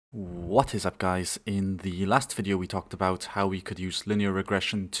What is up, guys? In the last video we talked about how we could use linear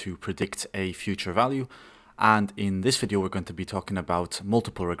regression to predict a future value, and in this video we're going to be talking about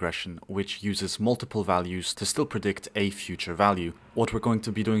multiple regression, which uses multiple values to still predict a future value. What we're going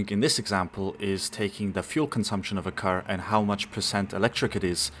to be doing in this example is taking the fuel consumption of a car and how much percent electric it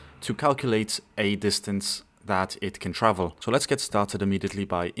is to calculate a distance that it can travel. So let's get started immediately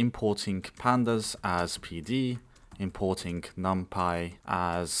by importing pandas as PD, importing numpy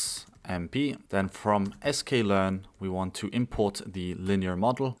as MP. Then from sklearn we want to import the linear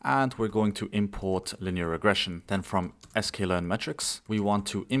model and we're going to import linear regression. Then from sklearn metrics we want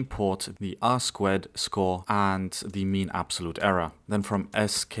to import the r² score and the mean absolute error. Then from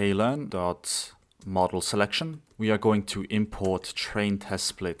sklearn.model selection we are going to import train test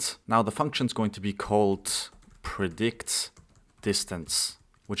split. Now the function is going to be called predict distance,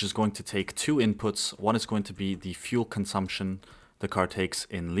 which is going to take two inputs. One is going to be the fuel consumption the car takes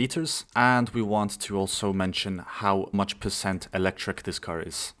in liters, and we want to also mention how much percent electric this car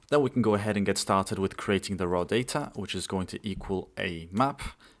is. Then we can go ahead and get started with creating the raw data, which is going to equal a map.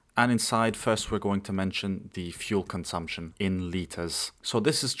 And inside, first we're going to mention the fuel consumption in liters. So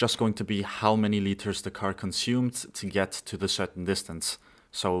this is just going to be how many liters the car consumed to get to the certain distance.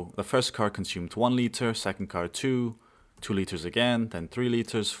 So the first car consumed 1 liter, second car 2 liters again, then 3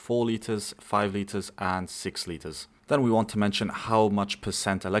 liters, 4 liters, 5 liters, and 6 liters. Then we want to mention how much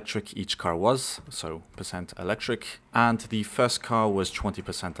percent electric each car was, so percent electric. And the first car was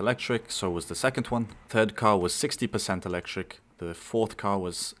 20% electric, so was the second one. Third car was 60% electric. The fourth car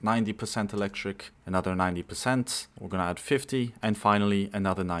was 90% electric, another 90%. We're going to add 50, and finally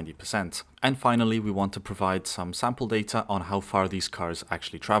another 90%. And finally, we want to provide some sample data on how far these cars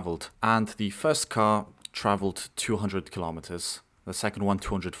actually traveled. And the first car traveled 200 kilometers, the second one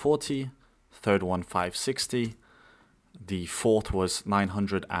 240, third one 560, the fourth was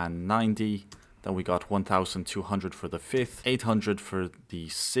 990, then we got 1200 for the fifth, 800 for the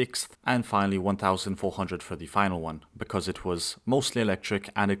sixth, and finally 1400 for the final one, because it was mostly electric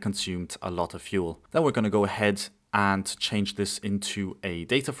and it consumed a lot of fuel. Then we're going to go ahead and change this into a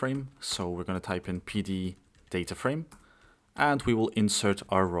data frame. So we're going to type in PD data frame, and we will insert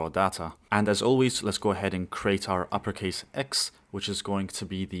our raw data. And as always, let's go ahead and create our uppercase X, which is going to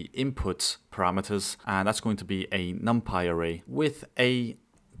be the input parameters, and that's going to be a numpy array with a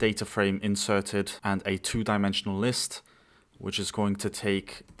data frame inserted and a two-dimensional list, which is going to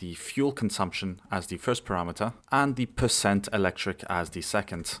take the fuel consumption as the first parameter and the percent electric as the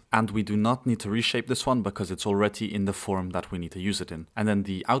second. And we do not need to reshape this one because it's already in the form that we need to use it in. And then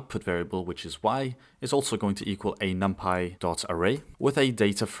the output variable, which is y, is also going to equal a numpy.array with a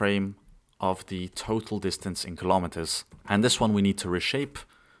data frame of the total distance in kilometers. And this one we need to reshape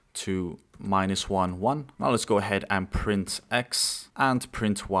to -1, 1. Now let's go ahead and print x and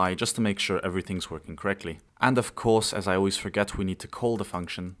print y just to make sure everything's working correctly. And of course, as I always forget, we need to call the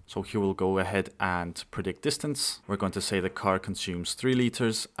function. So here we'll go ahead and predict distance. We're going to say the car consumes 3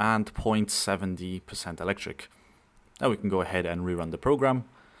 liters and 0.70% electric. Now we can go ahead and rerun the program.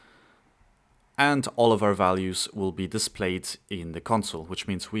 And all of our values will be displayed in the console, which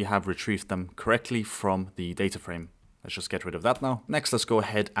means we have retrieved them correctly from the data frame. Let's just get rid of that now. Next, let's go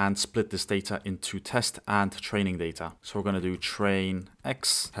ahead and split this data into test and training data. So we're going to do train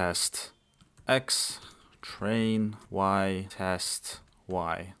x, test x, train y, test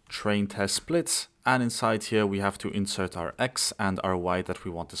y, train test splits. And inside here, we have to insert our x and our y that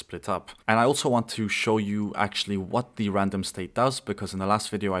we want to split up. And I also want to show you actually what the random state does, because in the last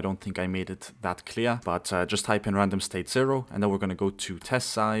video, I don't think I made it that clear. But just type in random state 0, and then we're going to go to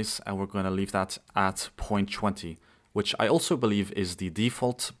test size, and we're going to leave that at 0.20. Which I also believe is the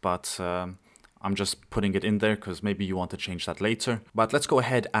default, but I'm just putting it in there because maybe you want to change that later. But let's go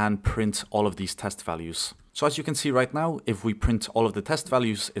ahead and print all of these test values. So as you can see right now, if we print all of the test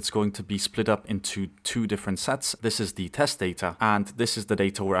values, it's going to be split up into two different sets. This is the test data, and this is the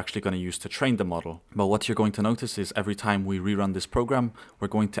data we're actually going to use to train the model. But what you're going to notice is every time we rerun this program, we're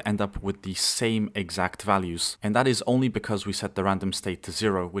going to end up with the same exact values. And that is only because we set the random state to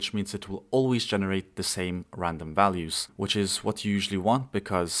 0, which means it will always generate the same random values, which is what you usually want,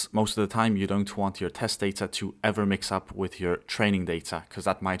 because most of the time you don't want your test data to ever mix up with your training data, because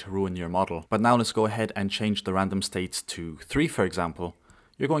that might ruin your model. But now let's go ahead and change the random state to 3, for example.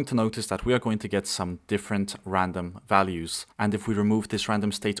 You're going to notice that we are going to get some different random values. And if we remove this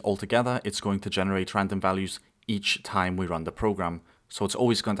random state altogether, it's going to generate random values each time we run the program. So it's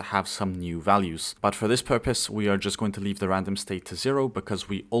always going to have some new values. But for this purpose, we are just going to leave the random state to 0 because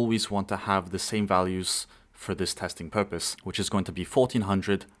we always want to have the same values for this testing purpose, which is going to be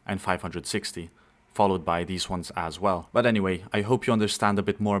 1400 and 560. followed by these ones as well. But anyway, I hope you understand a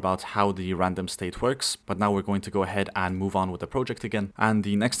bit more about how the random state works. But now we're going to go ahead and move on with the project again. And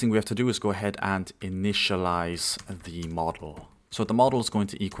the next thing we have to do is go ahead and initialize the model. So the model is going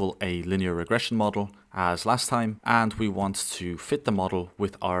to equal a linear regression model as last time, and we want to fit the model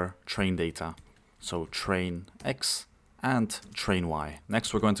with our train data. So train X and train Y.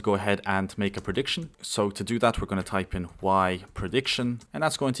 Next, we're going to go ahead and make a prediction. So to do that, we're going to type in Y prediction, and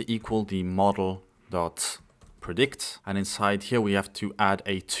that's going to equal the model dot predict. And inside here, we have to add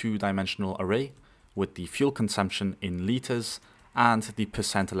a 2-dimensional array with the fuel consumption in liters and the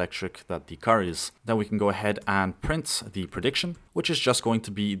percent electric that the car is. Then we can go ahead and print the prediction, which is just going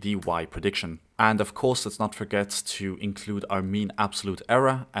to be the Y prediction. And of course, let's not forget to include our mean absolute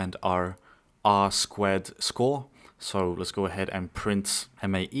error and our R squared score. So let's go ahead and print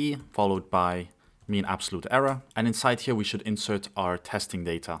MAE followed by mean absolute error. And inside here, we should insert our testing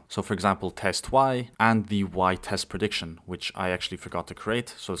data. So for example, test Y and the Y test prediction, which I actually forgot to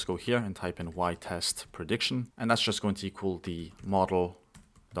create. So let's go here and type in Y test prediction. And that's just going to equal the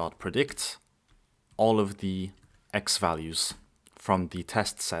model.predict all of the X values from the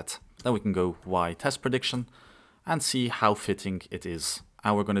test set. Then we can go Y test prediction and see how fitting it is.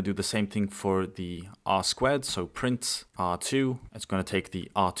 And we're going to do the same thing for the R squared. So print R2. It's going to take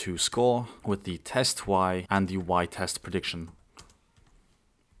the R2 score with the test Y and the Y test prediction.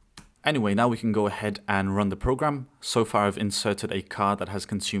 Anyway, now we can go ahead and run the program. So far, I've inserted a car that has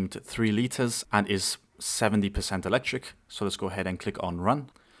consumed 3 liters and is 70% electric. So let's go ahead and click on run.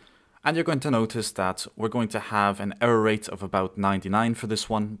 And you're going to notice that we're going to have an error rate of about 99 for this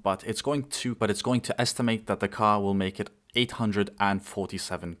one, but it's going to estimate that the car will make it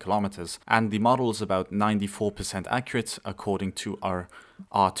 847 kilometers. And the model is about 94% accurate according to our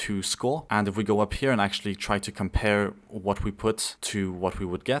R2 score. And if we go up here and actually try to compare what we put to what we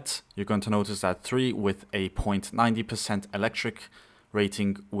would get, you're going to notice that 3 with a 0.90% electric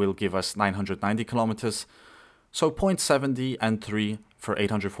rating will give us 990 kilometers. So 0.70 and 3 for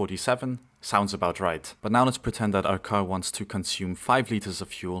 847 sounds about right. But now let's pretend that our car wants to consume 5 liters of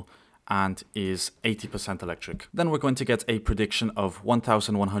fuel and is 80% electric. Then we're going to get a prediction of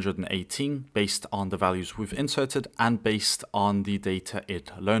 1118 based on the values we've inserted and based on the data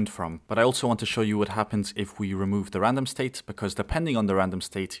it learned from. But I also want to show you what happens if we remove the random state, because depending on the random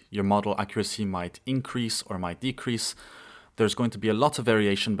state, your model accuracy might increase or might decrease. There's going to be a lot of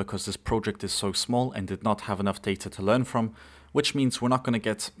variation because this project is so small and did not have enough data to learn from, which means we're not going to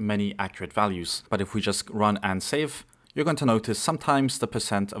get many accurate values. But if we just run and save, you're going to notice sometimes the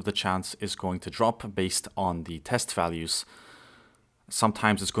percent of the chance is going to drop based on the test values.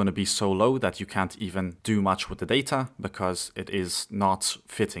 Sometimes it's going to be so low that you can't even do much with the data because it is not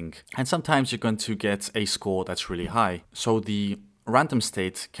fitting. And sometimes you're going to get a score that's really high. So the random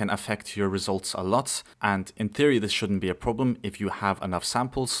state can affect your results a lot. And in theory, this shouldn't be a problem if you have enough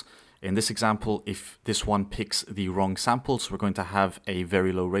samples. In this example, if this one picks the wrong samples, we're going to have a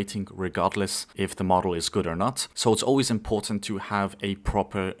very low rating regardless if the model is good or not. So it's always important to have a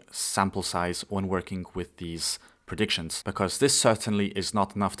proper sample size when working with these predictions, because this certainly is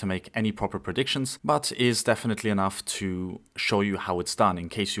not enough to make any proper predictions, but is definitely enough to show you how it's done in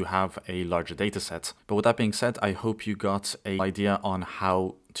case you have a larger data set. But with that being said, I hope you got an idea on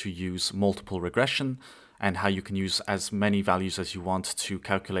how to use multiple regression and how you can use as many values as you want to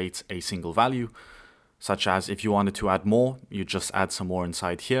calculate a single value, such as if you wanted to add more, you just add some more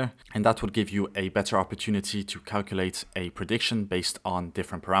inside here, and that would give you a better opportunity to calculate a prediction based on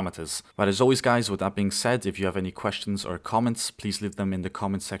different parameters. But as always, guys, with that being said, if you have any questions or comments, please leave them in the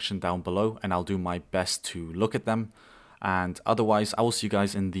comment section down below, and I'll do my best to look at them. And otherwise, I will see you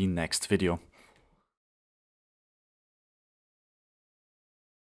guys in the next video.